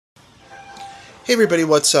Hey everybody,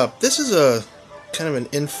 what's up? This is a kind of an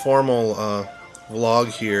informal vlog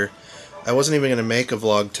here. I wasn't even going to make a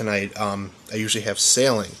vlog tonight. I usually have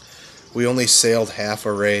sailing. We only sailed half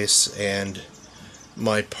a race, and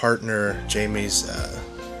my partner Jamie's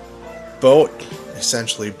boat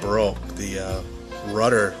essentially broke. The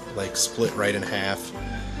rudder split right in half,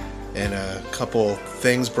 and a couple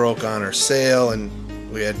things broke on our sail,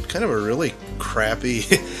 and we had kind of a really crappy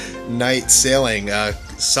night sailing.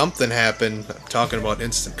 Something happened. I'm talking about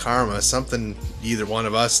instant karma. Something either one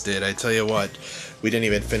of us did. I tell you what, we didn't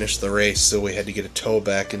even finish the race, so we had to get a tow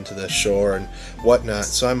back into the shore and whatnot.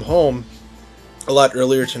 So I'm home a lot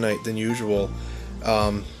earlier tonight than usual.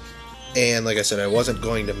 And like I said, I wasn't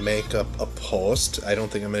going to make up a post. I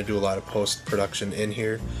don't think I'm going to do a lot of post-production in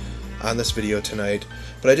here on this video tonight.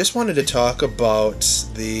 But I just wanted to talk about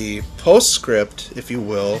the postscript, if you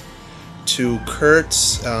will, to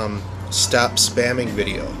Kurt's Stop Spamming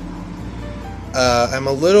video. I'm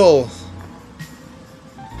a little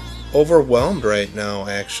overwhelmed right now,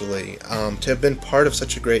 actually, to have been part of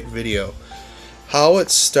such a great video. How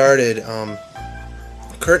it started,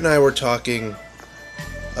 Kurt and I were talking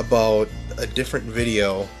about a different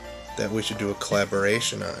video that we should do a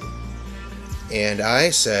collaboration on. And I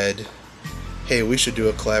said, hey, we should do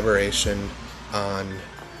a collaboration on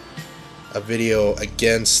a video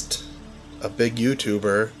against a big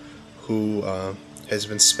YouTuber who has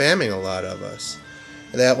been spamming a lot of us.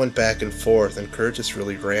 And that went back and forth, and Kurt just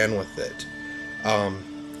really ran with it.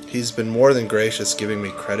 He's been more than gracious giving me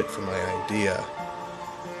credit for my idea.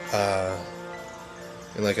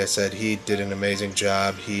 And like I said, he did an amazing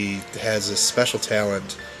job. He has a special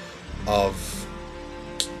talent of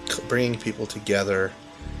bringing people together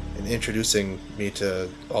and introducing me to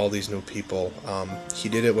all these new people. He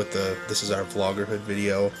did it with the This Is Our Vloggerhood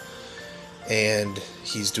video, and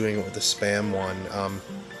he's doing it with the spam one.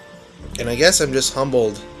 And I guess I'm just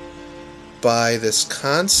humbled by this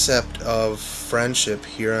concept of friendship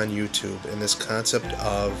here on YouTube and this concept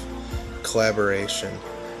of collaboration.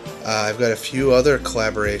 I've got a few other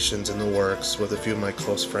collaborations in the works with a few of my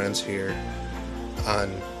close friends here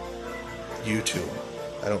on YouTube.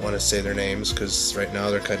 I don't want to say their names because right now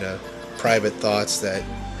they're kind of private thoughts that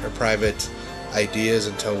are private ideas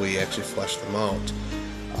until we actually flesh them out.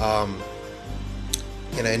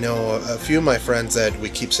 And I know a few of my friends that we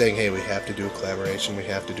keep saying, hey, we have to do a collaboration, we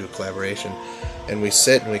have to do a collaboration. And we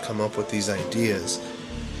sit and we come up with these ideas.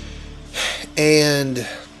 And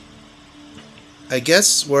I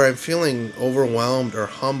guess where I'm feeling overwhelmed or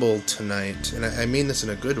humbled tonight, and I mean this in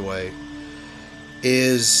a good way,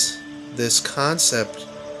 is this concept.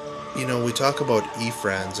 You know, we talk about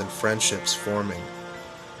e-friends and friendships forming.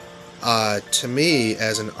 To me,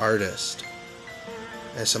 as an artist,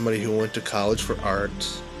 as somebody who went to college for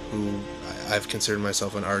art, who I've considered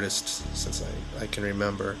myself an artist since I can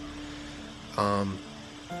remember, to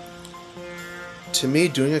me,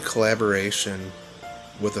 doing a collaboration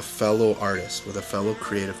with a fellow artist, with a fellow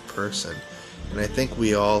creative person, and I think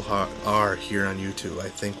we all are here on YouTube. I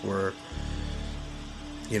think we're,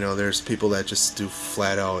 you know, there's people that just do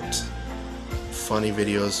flat out funny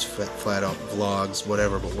videos, flat out vlogs,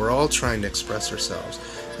 whatever, but we're all trying to express ourselves.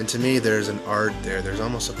 And to me, there's an art there. There's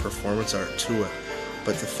almost a performance art to it.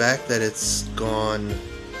 But the fact that it's gone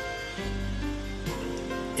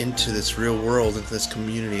into this real world, into this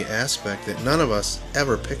community aspect that none of us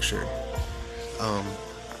ever pictured,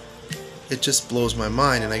 it just blows my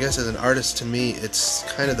mind. And I guess as an artist, to me, it's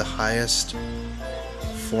kind of the highest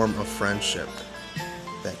form of friendship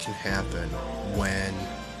that can happen when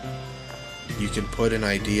you can put an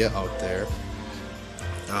idea out there,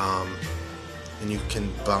 and you can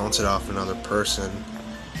bounce it off another person,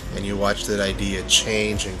 and you watch that idea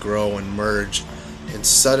change and grow and merge, and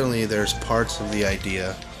suddenly there's parts of the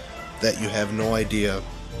idea that you have no idea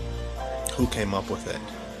who came up with it.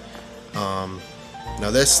 Now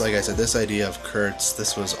this, like I said, this idea of Kurt's,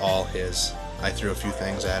 this was all his. I threw a few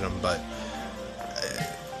things at him, but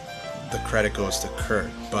the credit goes to Kurt.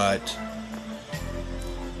 But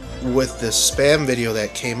with this spam video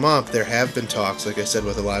that came up, there have been talks, like I said,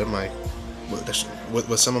 with a lot of my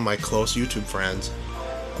with some of my close YouTube friends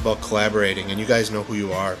about collaborating, and you guys know who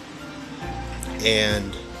you are.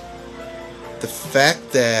 And the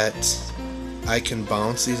fact that I can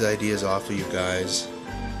bounce these ideas off of you guys,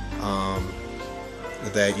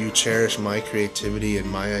 that you cherish my creativity and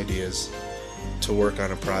my ideas to work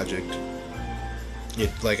on a project,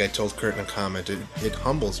 it, like I told Kurt in a comment, it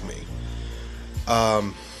humbles me.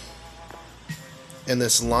 And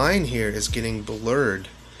this line here is getting blurred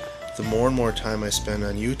the more and more time I spend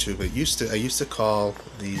on YouTube. I used to call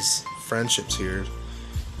these friendships here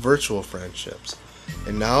virtual friendships.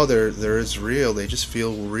 And now they're as real. They just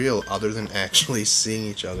feel real, other than actually seeing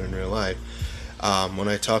each other in real life. When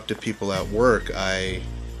I talk to people at work, I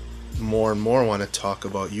more and more want to talk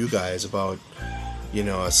about you guys, about a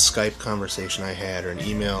Skype conversation I had, or an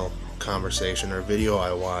email conversation, or a video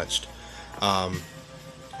I watched. And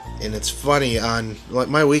it's funny,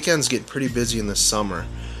 my weekends get pretty busy in the summer,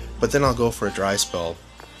 but then I'll go for a dry spell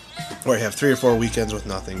where I have 3 or 4 weekends with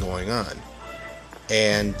nothing going on.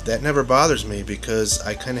 And that never bothers me, because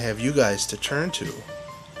I kind of have you guys to turn to.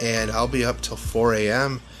 And I'll be up till 4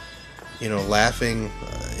 a.m., laughing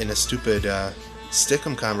in a stupid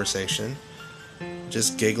Stick'em conversation,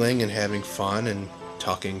 just giggling and having fun and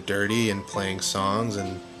talking dirty and playing songs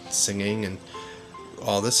and singing and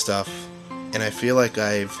all this stuff. And I feel like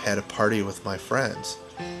I've had a party with my friends.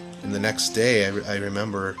 And the next day, I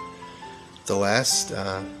remember the last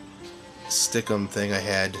Stick'em thing I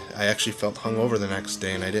had, I actually felt hungover the next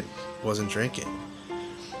day, and I wasn't drinking.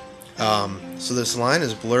 So this line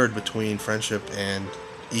is blurred between friendship and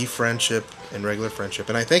e-friendship and regular friendship,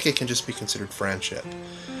 and I think it can just be considered friendship.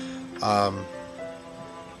 And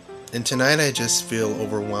tonight I just feel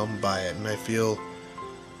overwhelmed by it, and I feel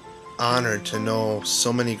honored to know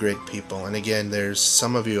so many great people. And again, there's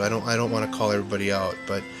some of you, I don't want to call everybody out,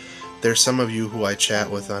 but there's some of you who I chat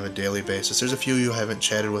with on a daily basis. There's a few you haven't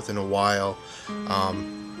chatted with in a while,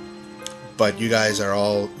 but you guys are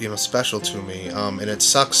all special to me. And it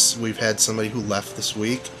sucks we've had somebody who left this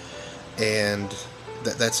week, and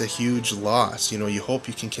that's a huge loss. You hope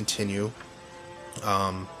you can continue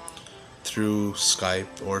through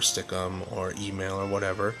Skype or Stick'em or email or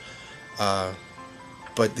whatever.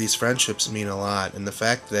 But these friendships mean a lot, and the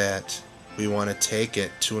fact that we want to take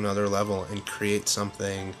it to another level and create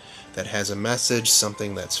something that has a message,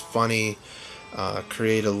 something that's funny,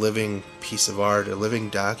 create a living piece of art, a living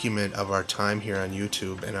document of our time here on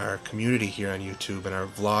YouTube, and our community here on YouTube, and our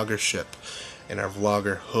vloggership, and our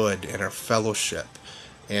vloggerhood, and our fellowship,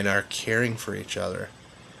 and our caring for each other.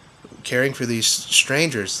 Caring for these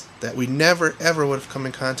strangers that we never ever would have come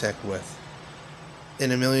in contact with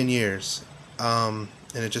in a million years.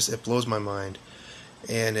 And it blows my mind.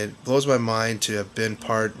 And it blows my mind to have been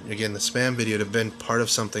part, again, the spam video, to have been part of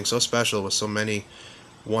something so special with so many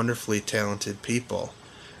wonderfully talented people.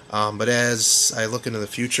 But as I look into the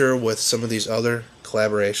future with some of these other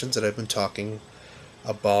collaborations that I've been talking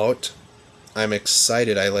about, I'm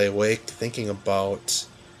excited. I lay awake thinking about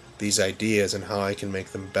these ideas and how I can make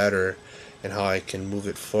them better, and how I can move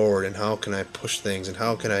it forward, and how can I push things, and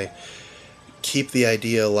how can I keep the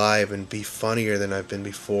idea alive and be funnier than I've been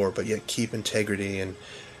before, but yet keep integrity, and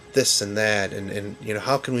this and that, and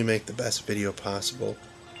how can we make the best video possible.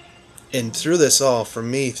 And through this all, for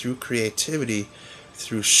me, through creativity,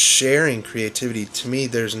 through sharing creativity, to me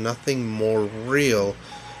there's nothing more real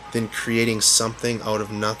than creating something out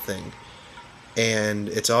of nothing. And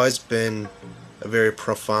it's always been a very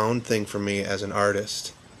profound thing for me as an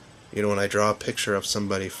artist. When I draw a picture of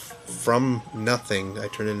somebody from nothing, I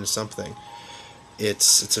turn it into something.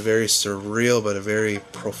 It's a very surreal but a very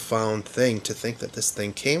profound thing to think that this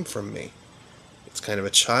thing came from me. It's kind of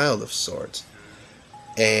a child of sorts.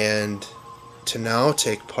 And to now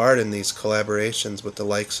take part in these collaborations with the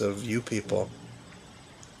likes of you people,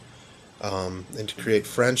 and to create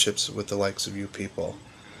friendships with the likes of you people,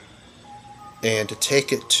 and to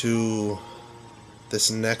take it to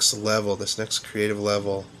this next level, this next creative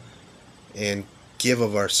level, and give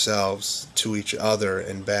of ourselves to each other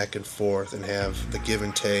and back and forth, and have the give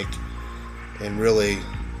and take, and really,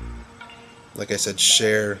 like I said,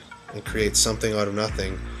 share and create something out of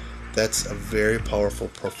nothing. That's a very powerful,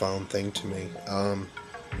 profound thing to me.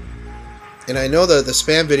 And I know that the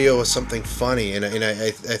spam video was something funny, and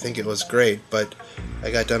I think it was great, but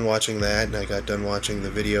I got done watching that, and I got done watching the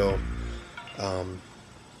video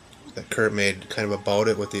that Kurt made kind of about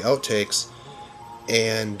it with the outtakes,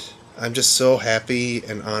 and I'm just so happy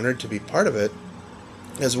and honored to be part of it,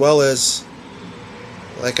 as well as,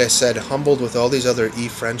 like I said, humbled with all these other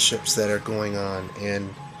e-friendships that are going on.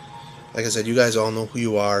 And like I said, you guys all know who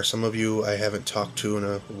you are. Some of you I haven't talked to in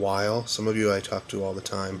a while. Some of you I talk to all the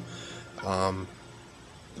time. And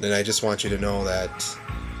I just want you to know that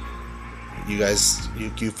you guys,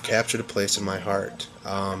 you've captured a place in my heart.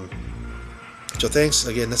 So thanks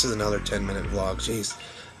again. This is another 10-minute vlog. Jeez.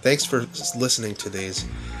 Thanks for listening to these.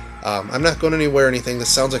 I'm not going anywhere or anything.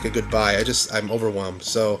 This sounds like a goodbye. I'm overwhelmed.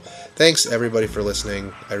 So thanks everybody for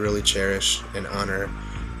listening. I really cherish and honor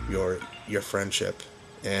your friendship.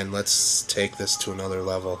 And let's take this to another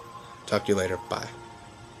level. Talk to you later. Bye.